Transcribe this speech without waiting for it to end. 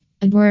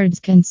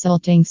Adwords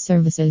Consulting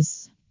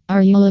Services.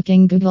 Are you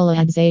looking Google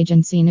Ads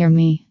agency near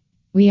me?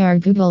 We are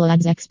Google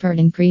Ads expert.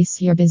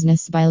 Increase your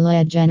business by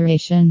lead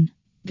generation.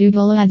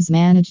 Google Ads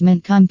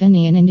management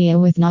company in India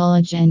with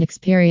knowledge and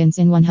experience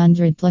in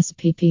 100 plus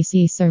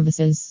PPC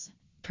services.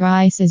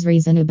 Price is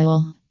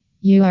reasonable.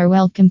 You are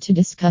welcome to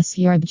discuss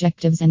your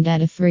objectives and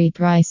get a free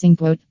pricing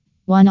quote.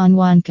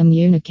 One-on-one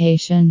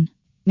communication.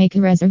 Make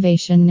a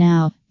reservation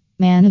now.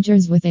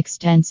 Managers with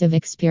extensive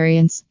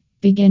experience.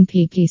 Begin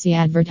PPC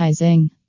advertising.